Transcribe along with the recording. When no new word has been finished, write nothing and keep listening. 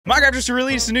Minecraft just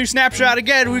released a new snapshot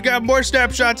again. We got more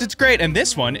snapshots. It's great. And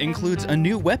this one includes a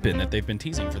new weapon that they've been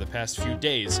teasing for the past few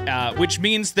days, which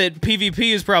means that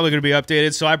PvP is probably going to be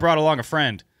updated. So I brought along a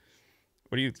friend.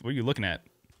 What are you looking at?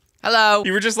 Hello.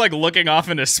 You were just like looking off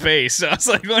into space. I was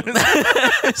like, what is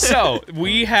that? So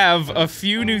we have a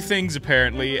few new things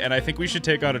apparently, and I think we should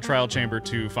take out a trial chamber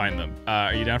to find them.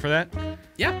 Are you down for that?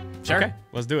 Yeah, sure. Okay,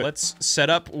 let's do it. Let's set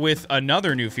up with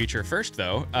another new feature first,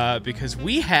 though, because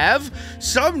we have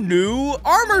some new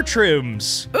armor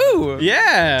trims. Ooh.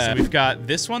 Yeah. So we've got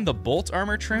this one, the bolt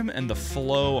armor trim, and the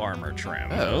flow armor trim.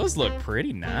 Oh. Those look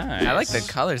pretty nice. I like the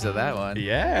colors of that one.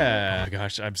 Yeah. Oh my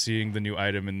gosh, I'm seeing the new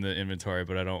item in the inventory,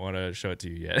 but I don't want to show it to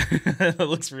you yet. It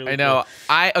looks really I know.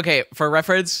 cool. Okay, for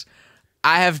reference,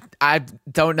 I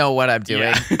don't know what I'm doing.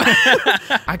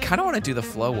 Yeah. I kind of want to do the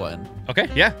flow one. Okay,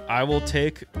 yeah. I will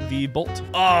take the bolt.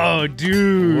 Oh,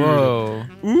 dude. Whoa.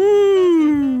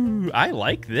 Ooh. I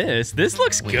like this. This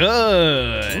looks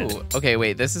good. Ooh. Okay,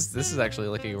 wait. This is actually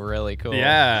looking really cool.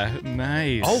 Yeah,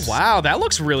 nice. Oh, wow. That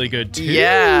looks really good, too.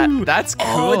 Yeah, that's cool.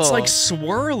 Oh, it's like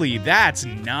swirly. That's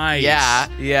nice. Yeah,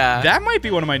 yeah. That might be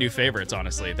one of my new favorites,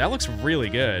 honestly. That looks really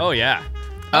good. Oh, yeah.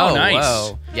 Oh, nice.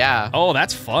 Whoa. Yeah. Oh,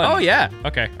 that's fun. Oh, yeah.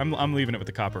 Okay, I'm leaving it with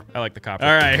the copper. I like the copper.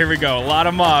 All right, here we go. A lot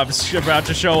of mobs about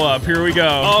to show up. Here we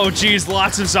go. Oh, geez,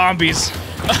 lots of zombies.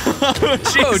 Oh,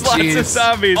 geez, lots of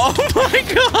zombies. Oh, my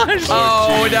gosh.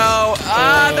 Oh, no.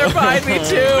 They're behind me,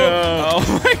 too. No.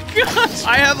 Oh, my gosh.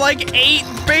 I have like 8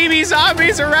 baby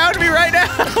zombies around me right now.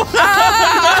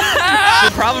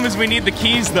 The problem is we need the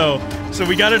keys, though. So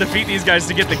we gotta defeat these guys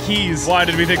to get the keys. Why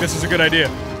did we think this was a good idea?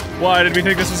 Why did we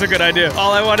think this was a good idea?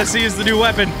 All I want to see is the new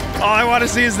weapon. All I want to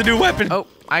see is the new weapon. Oh,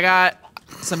 I got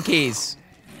some keys.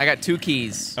 I got 2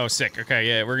 keys. Oh, sick. Okay,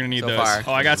 yeah, we're gonna need So those. far.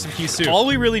 Oh, I got some keys too. All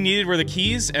we really needed were the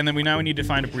keys, and then now we need to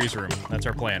find a breeze room. That's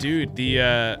our plan. Dude,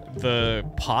 the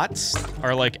pots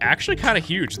are like actually kind of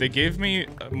huge. They gave me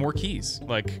more keys.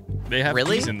 Like they have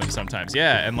Really? keys in them sometimes.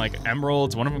 Yeah, and like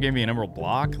emeralds. One of them gave me an emerald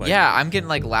block. Like, Yeah, I'm getting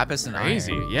like lapis and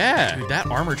crazy. iron. Yeah, dude, that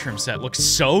armor trim set looks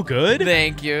so good.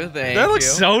 Thank you. That looks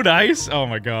so nice. Oh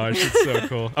my gosh, it's so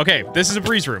cool. Okay, this is a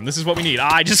breeze room. This is what we need.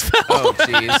 I just fell. Oh,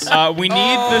 jeez. We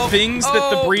need the things that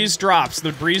the breeze drops.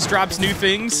 The breeze drops new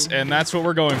things, and that's what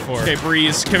we're going for. Okay,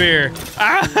 breeze, come here.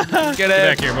 Ah! Get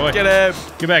back here, boy. Get him.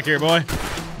 Get back here, boy.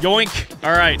 Yoink.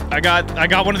 All right, I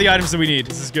got one of the items that we need.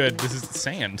 This is good. This is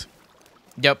sand.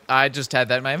 Yep, I just had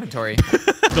that in my inventory.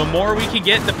 The more we can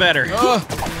get, the better. Oh.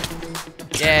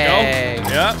 Yay. Go.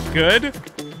 Yep, good.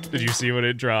 Did you see what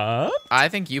it dropped? I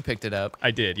think you picked it up.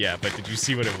 I did, yeah, but did you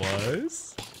see what it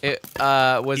was? It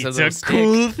was It's a little a stick.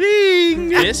 cool thing.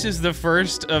 This is the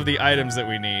first of the items that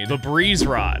we need. The breeze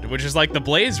rod, which is like the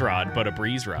blaze rod, but a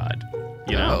breeze rod.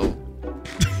 You know?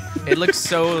 It looks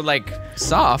so like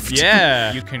soft.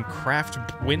 Yeah. You can craft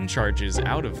wind charges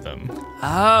out of them.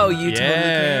 Oh, you totally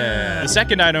Yeah. can. The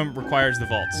second item requires the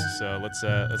vaults, so let's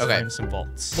Okay. find some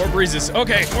vaults. More breezes.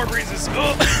 Okay, more breezes.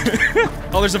 Oh.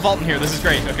 Oh, there's a vault in here. This is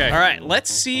great. Okay. All right,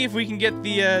 let's see if we can get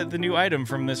the new item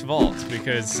from this vault,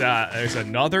 because there's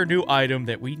another new item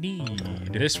that we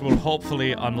need. This will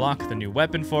hopefully unlock the new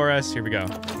weapon for us. Here we go.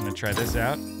 I'm gonna try this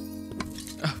out.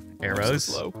 Arrows,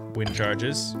 so slow. wind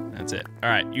charges. That's it. All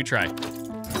right, you try.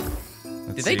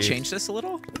 Did they change this a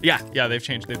little? Yeah, they've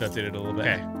changed. They've updated it a little bit.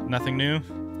 Okay, nothing new.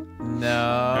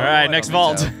 No. All right, next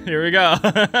vault. Here we go.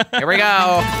 Here we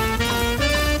go.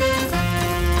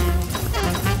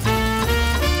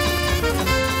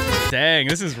 Dang,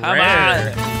 this is Come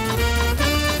rare. on.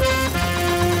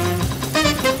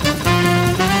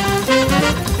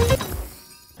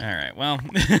 All right, well,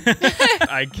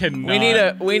 I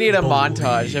cannot. We need a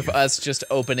montage of us just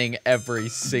opening every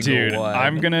single Dude, one.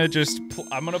 I'm gonna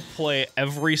play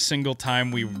every single time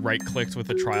we right-clicked with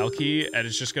the trial key, and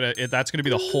it's just that's gonna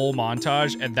be the whole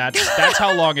montage, and that's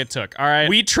how long it took. All right,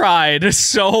 we tried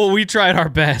our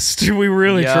best. We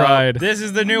really tried. This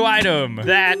is the new item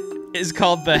that is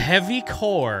called the heavy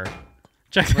core.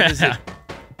 Check that out.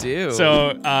 Dude.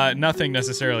 So nothing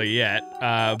necessarily yet,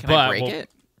 Can but I break it?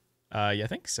 Yeah, I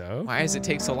think so. Why does it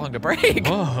take so long to break?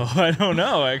 Oh, I don't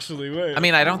know, actually. Wait. I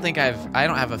mean, I don't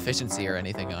have efficiency or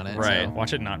anything on it. Right. So.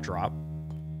 Watch it not drop.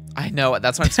 I know.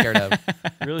 That's what I'm scared of.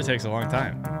 It really takes a long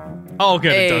time. Oh,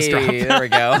 good. Hey, it does drop. there we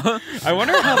go. I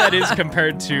wonder how that is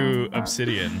compared to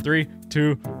Obsidian. 3,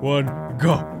 2, 1,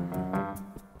 go.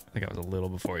 I think I was a little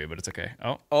before you, but it's okay.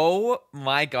 Oh. Oh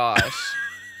my gosh.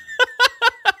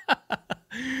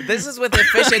 This is with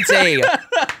efficiency.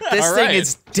 This All thing right.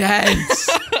 is dense.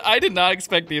 I did not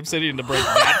expect the obsidian to break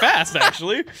that fast,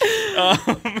 actually.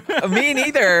 Me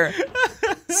neither.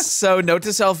 So note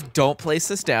to self, don't place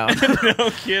this down. No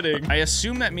kidding. I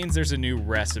assume that means there's a new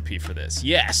recipe for this.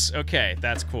 Yes. Okay,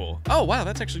 that's cool. Oh, wow,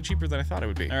 that's actually cheaper than I thought it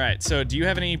would be. All right, so do you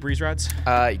have any breeze rods?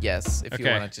 Yes, if you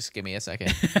Okay. want to just give me a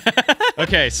second.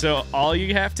 Okay, so all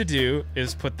you have to do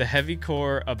is put the heavy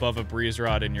core above a breeze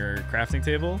rod in your crafting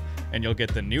table, and you'll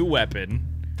get the new weapon,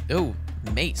 Ooh,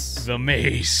 mace. the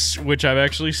mace, which I'm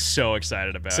actually so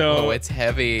excited about. So Oh, it's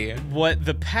heavy. what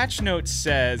the patch note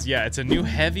says, yeah, it's a new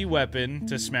heavy weapon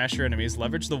to smash your enemies.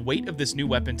 Leverage the weight of this new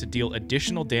weapon to deal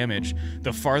additional damage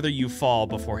the farther you fall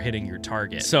before hitting your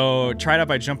target. So try it out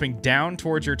by jumping down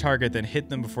towards your target, then hit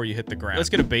them before you hit the ground. Let's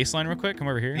get a baseline real quick. Come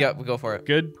over here. Yep, we'll go for it.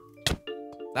 Good.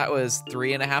 That was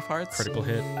 3.5 hearts. Critical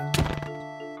hit.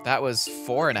 That was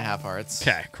 4.5 hearts.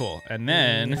 Okay, cool. And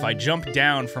then if I jump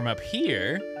down from up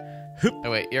here.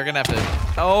 Oh, wait, you're gonna have to.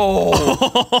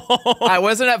 Oh! I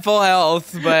wasn't at full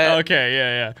health, but Okay,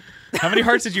 yeah. How many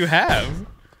hearts did you have?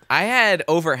 I had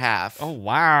over half. Oh,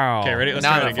 wow. Okay, ready? Let's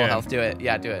now try I'm it at full again. health. Do it.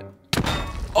 Yeah, do it.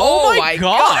 Oh my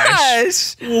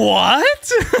gosh!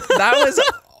 What? That was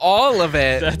all of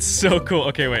it. That's so cool.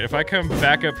 Okay, wait. If I come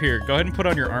back up here, go ahead and put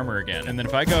on your armor again. And then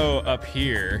if I go up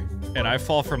here and I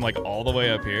fall from like all the way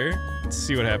up here, let's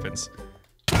see what happens.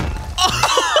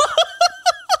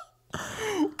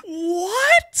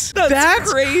 What?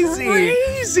 That's crazy.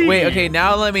 Crazy. Wait, okay,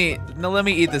 now let me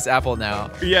eat this apple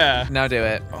now. Yeah. Now do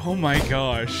it. Oh my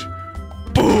gosh.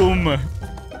 Boom.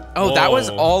 Oh, that was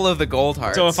Whoa. all of the gold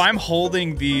hearts. So if I'm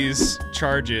holding these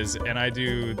charges and I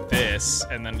do this,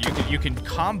 and then you can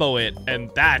combo it,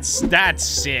 and that's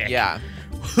sick. Yeah.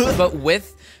 But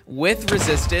with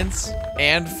resistance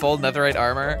and full netherite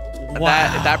armor,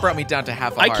 Wow. that brought me down to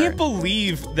half a heart. I can't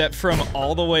believe that from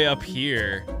all the way up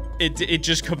here, it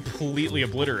just completely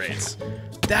obliterates.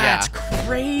 That's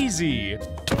crazy.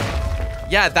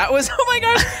 Yeah, that was, oh my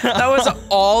gosh, that was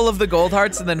all of the gold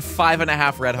hearts and then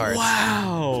 5.5 red hearts.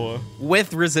 Wow.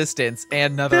 With resistance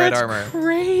and netherite armor.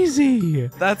 Crazy.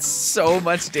 That's so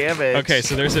much damage. Okay,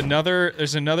 so there's another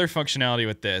functionality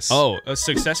with this. Oh,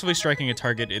 successfully striking a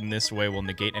target in this way will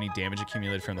negate any damage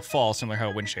accumulated from the fall, similar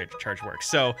how a wind charge works.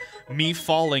 So me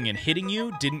falling and hitting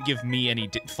you didn't give me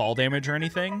any fall damage or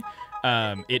anything.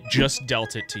 It just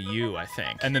dealt it to you, I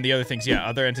think. And then the other things, yeah,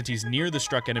 other entities near the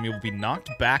struck enemy will be knocked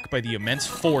back by the immense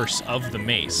force of the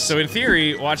mace. So in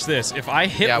theory, watch this. If I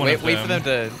hit one of them, wait for them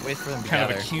to kind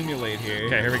gather. of accumulate here.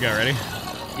 Okay, here we go. Ready?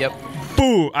 Yep.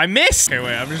 Boo! I missed. Okay,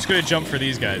 wait. I'm just gonna jump for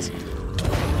these guys.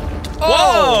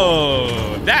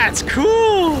 Oh! Whoa! That's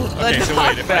cool. Okay, so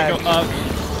wait. If I go up,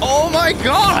 oh my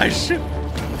gosh!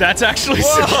 That's actually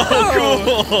so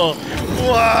cool.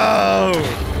 Whoa!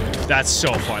 That's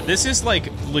so fun. This is like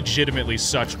legitimately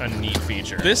such a neat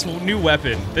feature. This new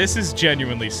weapon, this is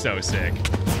genuinely so sick.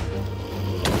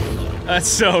 That's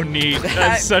so neat.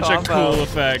 That's such a cool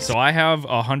effect. So I have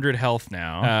 100 health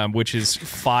now, which is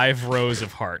 5 rows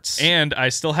of hearts. And I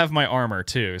still have my armor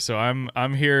too. So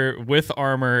I'm here with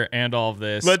armor and all of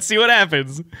this. Let's see what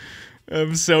happens.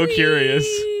 I'm so curious.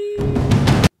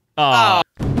 Oh.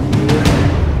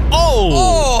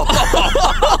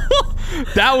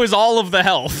 That was all of the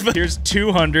health. Here's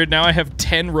 200. Now I have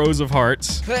 10 rows of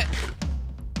hearts.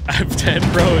 I have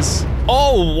 10 rows.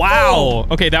 Oh, wow. Oh,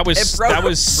 okay, that was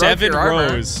 7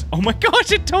 rows. Oh my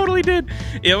gosh, it totally did.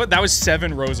 That was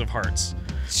 7 rows of hearts.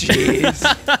 Jeez.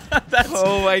 That's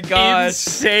oh my gosh.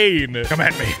 Insane. Come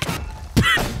at me.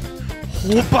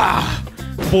 Whoopa.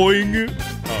 Boing.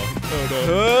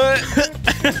 Oh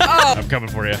no. I'm coming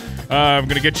for you. I'm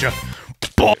gonna get you.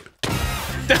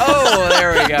 Oh,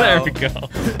 there we go. There we go.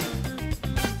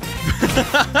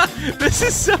 This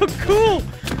is so cool.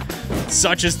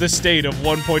 Such is the state of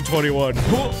 1.21.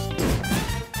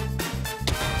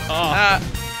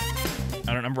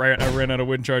 I ran out of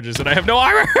wind charges and I have no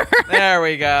armor. There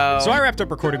we go. So I wrapped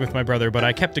up recording with my brother, but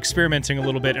I kept experimenting a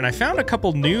little bit and I found a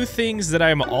couple new things that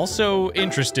I'm also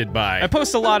interested by. I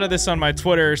post a lot of this on my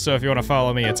Twitter, so if you want to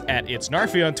follow me, it's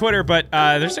 @it'snarfy on Twitter, but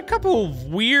there's a couple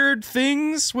weird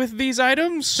things with these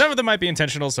items. Some of them might be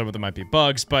intentional, some of them might be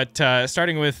bugs, but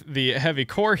starting with the heavy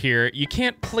core here, you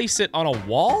can't place it on a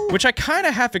wall, which I kind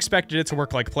of half expected it to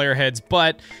work like player heads,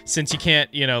 but since you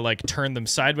can't, like turn them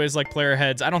sideways like player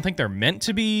heads, I don't think they're meant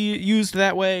to be be used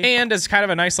that way. And as kind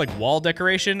of a nice like wall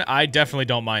decoration, I definitely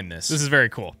don't mind this. This is very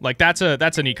cool. Like that's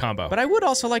a neat combo. But I would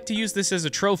also like to use this as a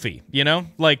trophy, you know?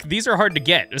 Like these are hard to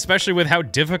get, especially with how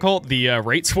difficult the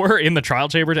rates were in the trial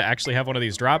chamber to actually have one of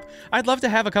these drop. I'd love to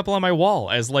have a couple on my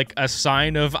wall as like a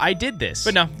sign of I did this.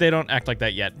 But no, they don't act like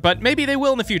that yet. But maybe they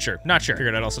will in the future. Not sure.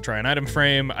 Figured I'd also try an item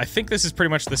frame. I think this is pretty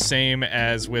much the same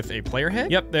as with a player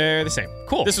head. Yep, they're the same.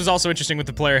 Cool. This was also interesting with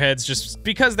the player heads just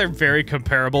because they're very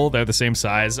comparable. They're the same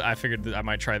size. I figured that I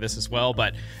might try this as well,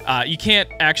 but you can't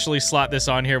actually slot this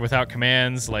on here without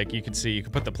commands. Like you can see, you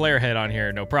can put the player head on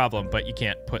here, no problem, but you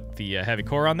can't put the heavy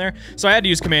core on there. So I had to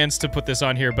use commands to put this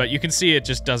on here, but you can see it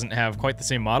just doesn't have quite the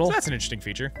same model. So that's an interesting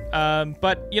feature.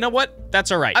 But you know what?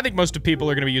 That's all right. I think most of people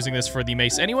are going to be using this for the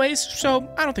mace anyways, so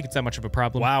I don't think it's that much of a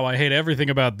problem. Wow, I hate everything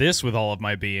about this with all of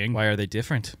my being. Why are they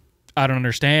different? I don't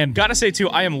understand. Gotta say too,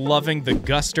 I am loving the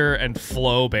Guster and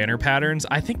Flow banner patterns.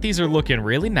 I think these are looking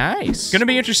really nice. Gonna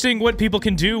be interesting what people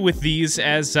can do with these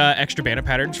as extra banner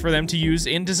patterns for them to use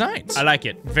in designs. I like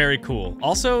it. Very cool.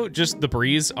 Also, just the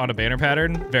breeze on a banner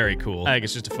pattern, very cool. I think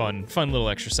it's just a fun little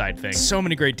extra side thing. So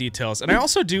many great details. And I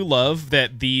also do love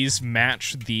that these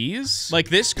match these. Like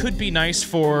this could be nice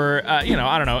for, you know,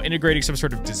 I don't know, integrating some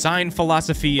sort of design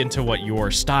philosophy into what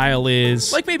your style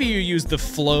is. Like maybe you use the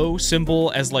Flow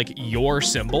symbol as like your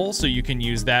symbol, so you can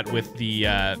use that with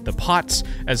the pots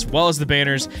as well as the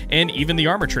banners and even the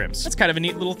armor trims. That's kind of a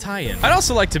neat little tie-in. I'd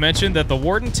also like to mention that the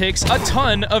Warden takes a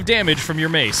ton of damage from your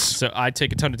mace. So I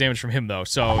take a ton of damage from him though,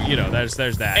 so you know, there's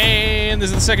that. And this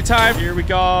is the second time. Here we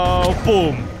go.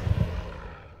 Boom.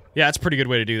 Yeah, that's a pretty good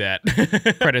way to do that.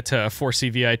 Credit to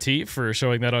 4CVIT for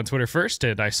showing that on Twitter first,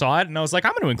 and I saw it, and I was like,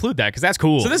 I'm going to include that, because that's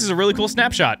cool. So this is a really cool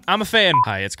snapshot. I'm a fan.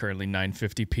 Hi, it's currently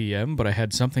 9:50 p.m., but I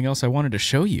had something else I wanted to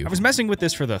show you. I was messing with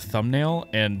this for the thumbnail,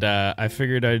 and I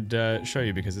figured I'd show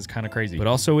you because it's kind of crazy. But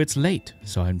also, it's late,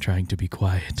 so I'm trying to be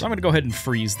quiet. So I'm going to go ahead and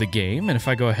freeze the game, and if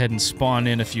I go ahead and spawn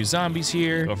in a few zombies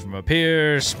here, go from up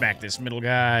here, smack this middle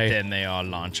guy, then they all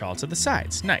launch all to the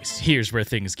sides. Nice. Here's where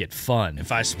things get fun.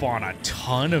 If I spawn a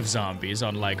ton of zombies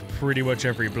on like pretty much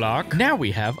every block, now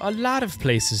we have a lot of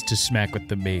places to smack with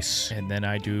the mace. And then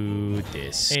I do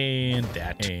this and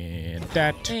that and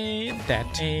that and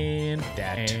that and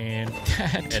that and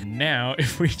that. And now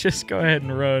if we just go ahead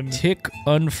and run tick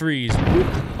unfreeze.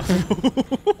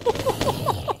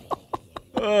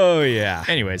 Oh yeah.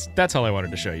 Anyways, that's all I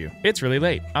wanted to show you. It's really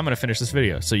late. I'm gonna finish this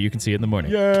video so you can see it in the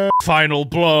morning. Yeah. Final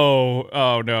blow.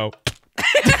 Oh no.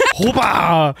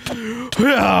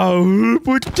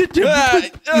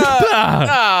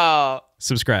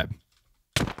 Subscribe.